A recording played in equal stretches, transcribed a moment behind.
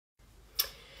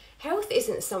Health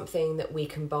isn't something that we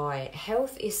can buy.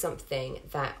 Health is something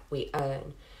that we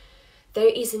earn.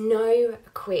 There is no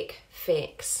quick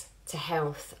fix to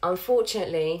health.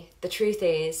 Unfortunately, the truth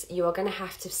is you are going to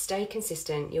have to stay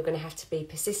consistent. You're going to have to be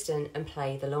persistent and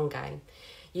play the long game.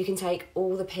 You can take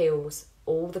all the pills,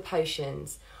 all the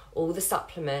potions, all the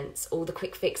supplements, all the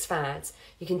quick fix fads.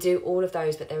 You can do all of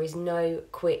those, but there is no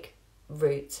quick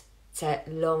route to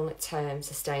long-term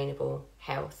sustainable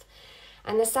health.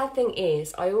 And the sad thing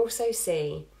is, I also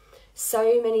see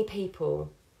so many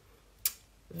people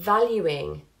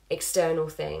valuing external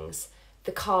things,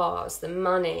 the cars, the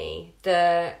money,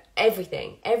 the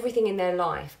everything in their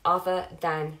life other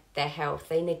than their health.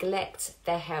 They neglect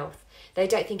their health. They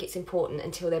don't think it's important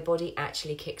until their body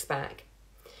actually kicks back.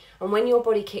 And when your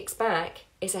body kicks back,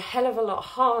 it's a hell of a lot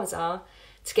harder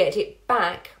to get it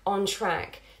back on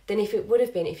track than if it would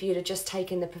have been if you'd have just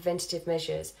taken the preventative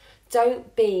measures.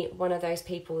 Don't be one of those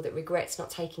people that regrets not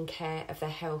taking care of their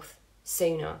health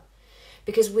sooner.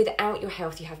 Because without your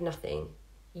health, you have nothing.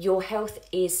 Your health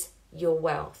is your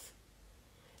wealth.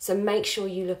 So make sure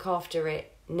you look after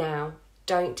it now.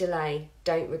 Don't delay.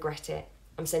 Don't regret it.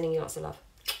 I'm sending you lots of love.